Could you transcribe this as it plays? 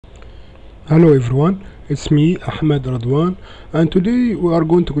Hello everyone, it's me Ahmed Radwan, and today we are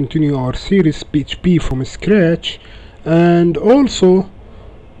going to continue our series PHP from scratch, and also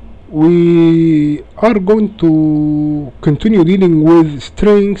we are going to continue dealing with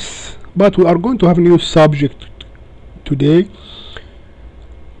strings, but we are going to have a new subject today.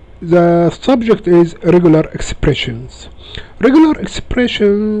 The subject is regular expressions. Regular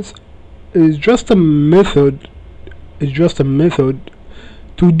expressions is just a method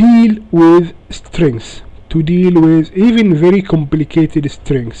to deal with strings, to deal with even very complicated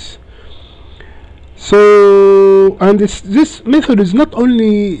strings. So, and this method is not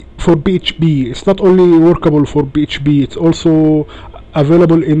only for PHP, it's not only workable for PHP, it's also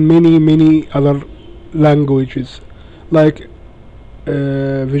available in many other languages like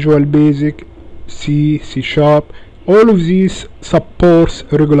Visual Basic, C Sharp. All of these supports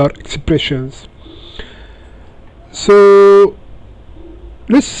regular expressions. So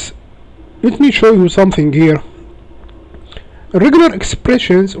let me show you something here. Regular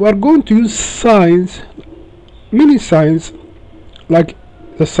expressions, we are going to use signs, many signs, like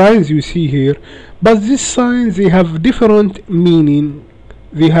the signs you see here, but these signs, they have different meaning.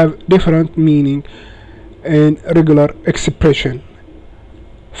 In regular expression.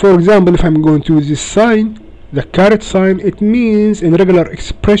 For example, if I'm going to use this sign, the caret sign, it means in regular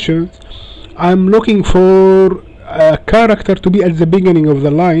expressions I'm looking for a character to be at the beginning of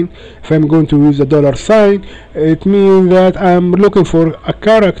the line. If I'm going to use a dollar sign, it means that I'm looking for a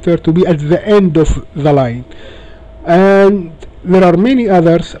character to be at the end of the line. And there are many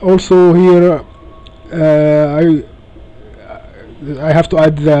others also here. I have to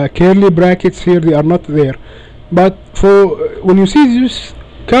add the curly brackets here, they are not there. But for when you see these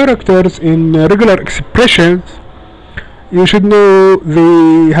characters in regular expressions, you should know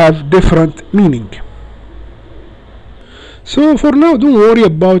they have different meaning. So for now, don't worry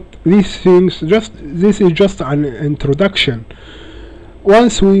about these things, this is just an introduction.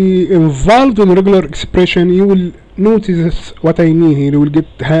 Once we involved in regular expression, you will notice what I mean here. You will get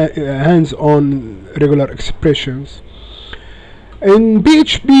hands on regular expressions. In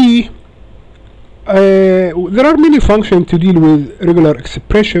PHP, there are many functions to deal with regular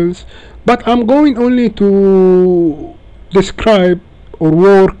expressions, but I'm going only to describe or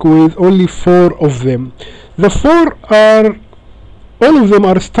work with only 4 of them. The 4 are, all of them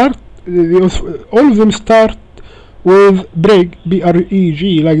start with breg,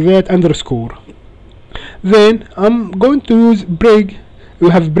 B-R-E-G, like that, underscore. Then I'm going to use breg. We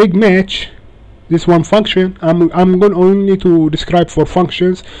have breg match, this one function. I'm going only to describe 4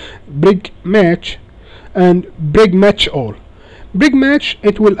 functions: breg match and breg match all. Breg match,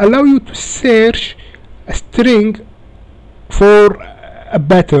 it will allow you to search a string for a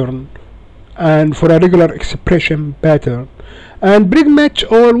pattern and for a regular expression pattern. And breg match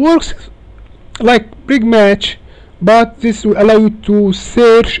all works like breg match, but this will allow you to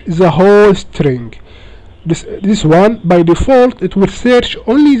search the whole string. This one by default, it will search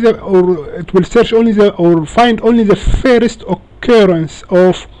only or find only the first occurrence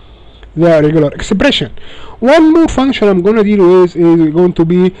of the regular expression. One more function I'm going to deal with is going to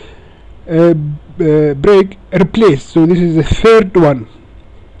be breg replace. So this is the third one,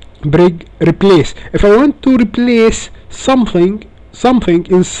 breg replace. If I want to replace something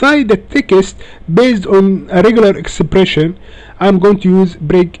inside the text based on a regular expression, I'm going to use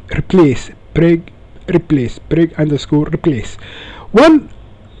breg replace, breg underscore replace. One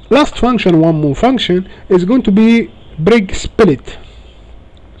more function is going to be breg split,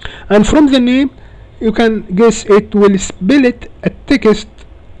 and from the name you can guess it will split a text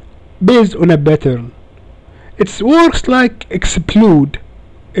based on a pattern. It works like explode.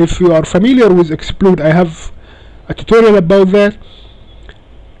 If you are familiar with explode, I have a tutorial about that.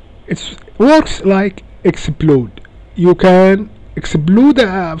 It works like explode. You can explode,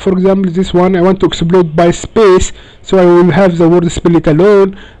 for example, this one I want to explode by space, so I will have the word split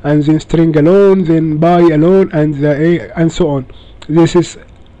alone, and then string alone, then by alone, and the a, and so on. This is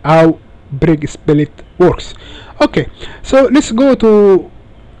how breg split works. Okay, so let's go to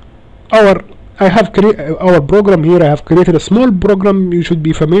our program here. I have created a small program. You should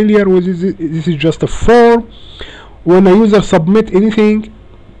be familiar with this. This is just a form. When a user submit anything,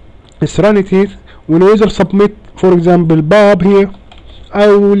 let's run it here. When a user submit, for example, Bob here, I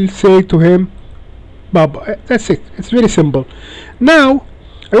will say to him Bob. That's it. It's very simple. Now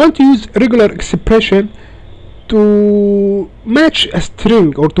I want to use regular expression to match a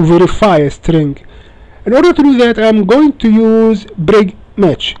string or to verify a string. In order to do that, I'm going to use breg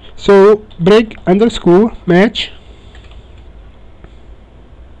match. So breg underscore match,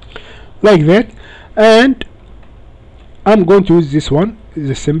 like that, and I'm going to use this one,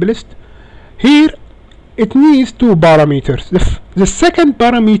 the simplest. here it needs two parameters. The second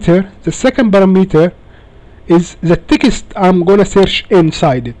parameter is the text I'm gonna search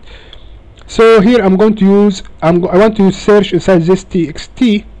inside it. So here I'm going to use I want to search inside this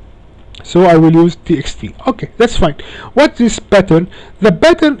txt, so I will use txt. Okay, that's fine. What's this pattern? The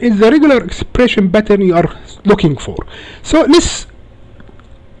pattern is the regular expression pattern you are looking for. So let's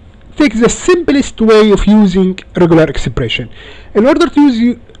take the simplest way of using regular expression. In order to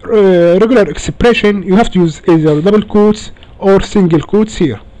use regular expression, you have to use either double quotes or single quotes.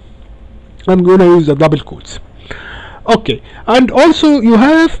 Here I'm gonna use the double quotes. Okay, and also you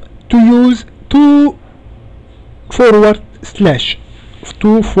have to use two forward slashes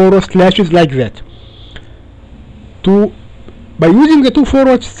like that. By using the two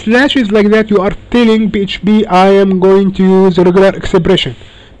forward slashes like that, you are telling PHP I am going to use a regular expression,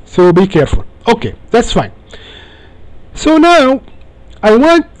 so be careful. Okay, that's fine. So now I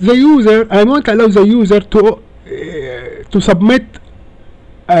want to allow the user to submit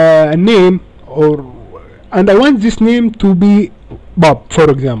a name, and I want this name to be Bob, for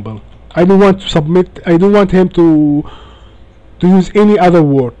example. I don't want him to use any other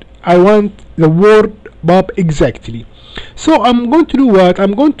word. I want the word Bob exactly. So I'm going to do what?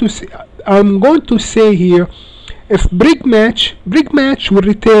 I'm going to say here, if break match will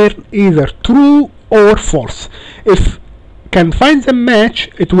return either true or false. If can find the match,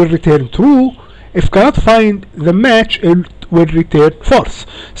 it will return true. If cannot find the match, it will return false.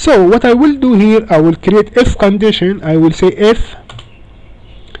 So what I will do here, I will create if condition. I will say if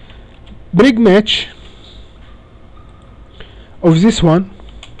break match of this one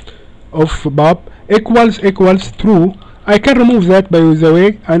of Bob equals true. I can remove that by the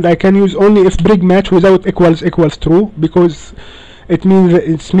way, and I can use only if break match without equals true, because it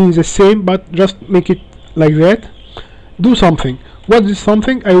means the same, but just make it like that. Do something. What is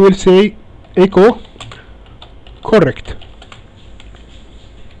something? I will say echo correct.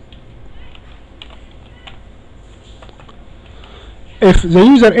 If the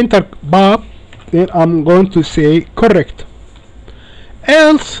user enter Bob, then I'm going to say correct.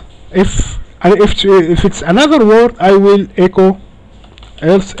 Else, if it's another word, I will echo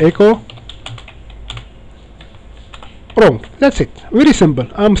wrong. That's it. Very simple.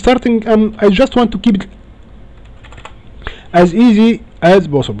 I just want to keep it as easy as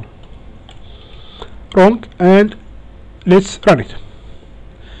possible. Wrong, and let's run it.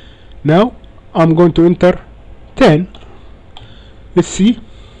 Now I'm going to enter 10. Let's see.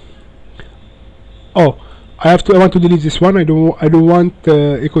 Oh, I want to delete this one. I don't want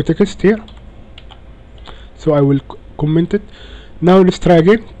echo text here, so I will comment it. Now let's try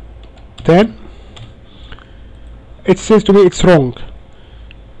again. 10. It says to me it's wrong.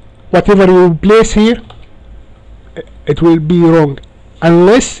 Whatever you place here, it will be wrong,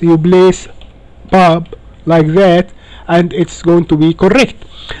 unless you place Bob like that, and it's going to be correct.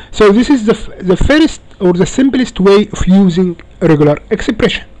 So this is the first or the simplest way of using a regular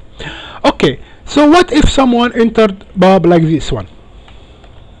expression. Okay, so what if someone entered Bob like this one?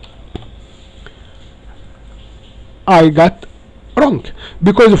 I got wrong.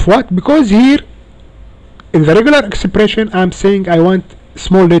 Because of what? Because here in the regular expression I'm saying I want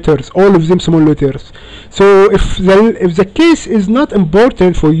small letters, all of them small letters. So if the case is not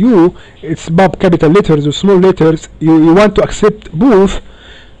important for you, it's Bob capital letters or small letters, you want to accept both.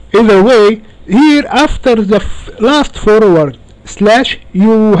 Either way, here after the last forward slash,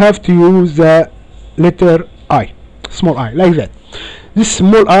 you have to use the letter I, small I, like that. This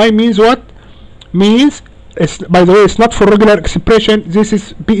small I means what? Means, by the way, it's not for regular expression. This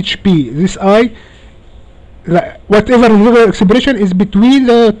is PHP. This I, whatever regular expression is between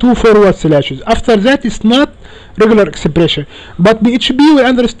the two forward slashes. After that, it's not regular expression. But PHP will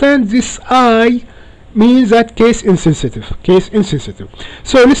understand this I means that case insensitive.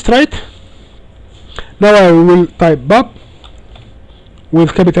 So let's try it. Now I will type Bob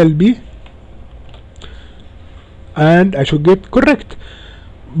with capital B, and I should get correct.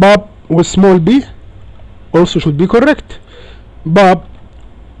 Bob with small b also should be correct. Bob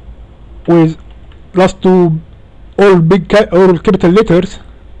with last two all capital letters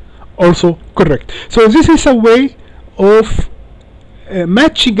also correct. So this is a way of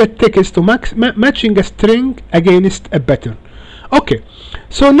matching a text to matching a string against a pattern. Okay,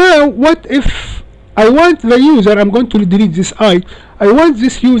 so now what if I want the user, I'm going to delete this I want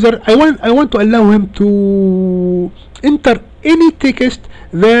this user, I want to allow him to enter any text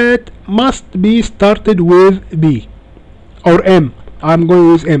that must be started with B or M. I'm going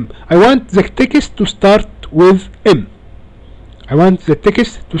to use M. I want the text to start with M. How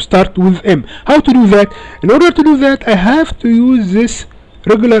to do that? In order to do that, I have to use this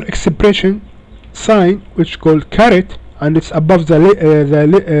regular expression sign which called caret, and it's above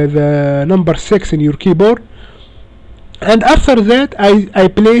the number 6 in your keyboard. And after that I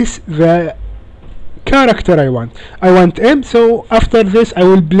place the character I want. I want M, so after this I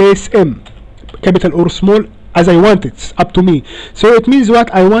will place M, capital or small, as I want. It's up to me. So it means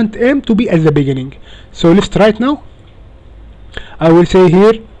what? I want M to be at the beginning. So let's try it now. I will say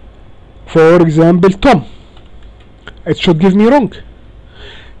here, for example, Tom. It should give me wrong.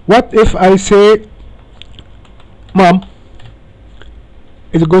 What if I say Mom?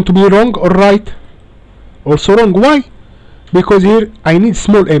 Is it going to be wrong or right? Also wrong. Why? Because here I need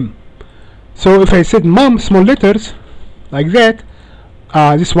small m. So if I said Mom, small letters, like that,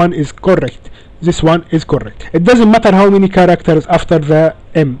 this one is correct. This one is correct. It doesn't matter how many characters after the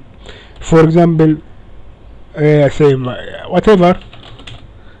M. For example, say whatever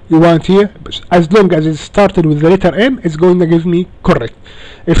you want here, as long as it started with the letter M, it's going to give me correct.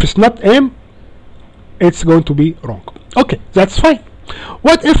 If it's not M, it's going to be wrong. Okay, that's fine.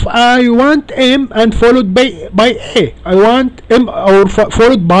 What if I want M and followed by A? I want M or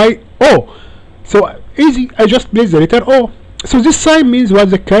followed by O. So easy, I just place the letter O. So this sign means what?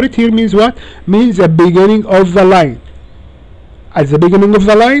 The caret here means what? Means the beginning of the line. At the beginning of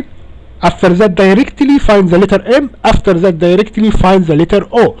the line, after that directly find the letter M, after that directly find the letter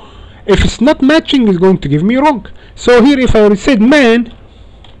O. If it's not matching, it's going to give me wrong. So here if I said man,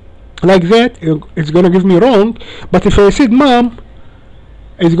 like that, it's going to give me wrong. But if I said Mom,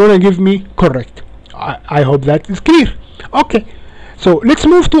 it's going to give me correct. I hope that is clear. Okay, so let's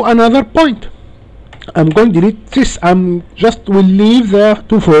move to another point. I'm going to delete this. I'm just will leave the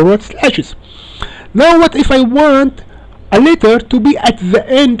 2 forward slashes. Now what if I want a letter to be at the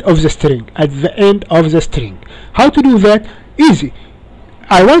end of the string? At the end of the string. How to do that? Easy.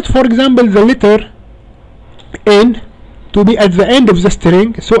 I want, for example, the letter N to be at the end of the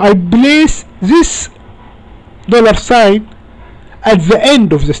string, so I place this $sign at the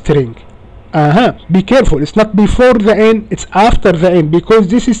end of the string. Be careful, it's not before the end, it's after the end, because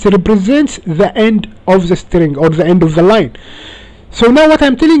this is represents the end of the string or the end of the line. So now what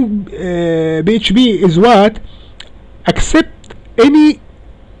I'm telling PHP is what? Accept any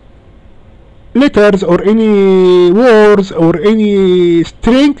letters or any words or any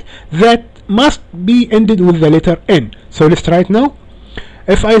string that must be ended with the letter N. So let's try it now.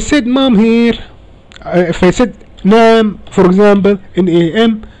 If I said Mom here, if I said Nam, for example, in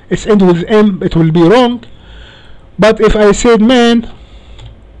AM, it's end with M, it will be wrong. But if I said man,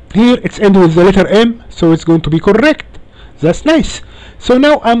 here it's end with the letter M, so it's going to be correct. That's nice. So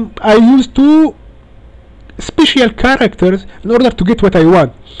now I use 2 special characters in order to get what I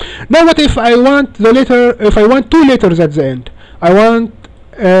want. Now what if I want the letter, if I want 2 letters at the end? I want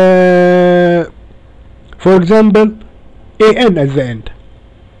for example AN at the end.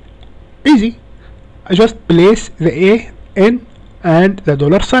 Easy, I just place the A, N and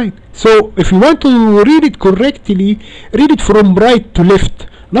the $sign. So if you want to read it correctly, read it from right to left,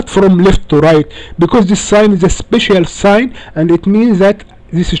 not from left to right, because this sign is a special sign and it means that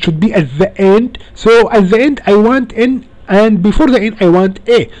this should be at the end. So at the end I want N, and before the N I want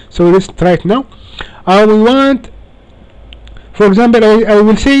A. So let's try it now. We want, for example, I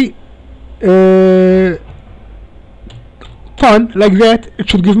will say ton, like that. It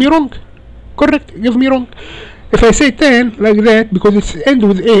should give me wrong. Correct, give me wrong. If I say 10 like that, because it's end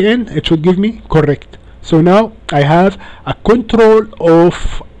with AN, it should give me correct. So now I have a control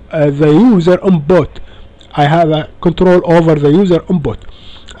of the user on both. I have a control over the user on both.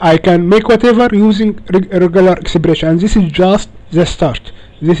 I can make whatever using regular expression, and this is just the start.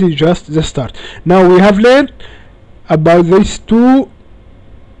 This is just the start. Now we have learned about these two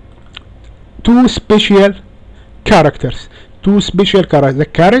special characters. The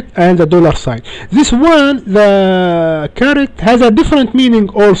caret and the $sign. This one, the caret, has a different meaning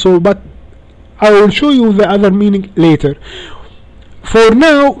also, but I will show you the other meaning later. For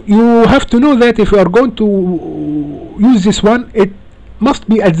now, you have to know that if you are going to use this one, it must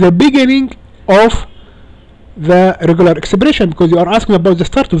be at the beginning of the regular expression, because you are asking about the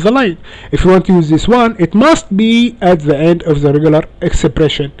start of the line. If you want to use this one, it must be at the end of the regular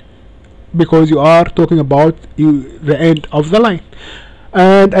expression, because you are talking about the end of the line.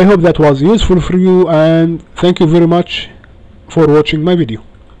 And I hope that was useful for you, and thank you very much for watching my video.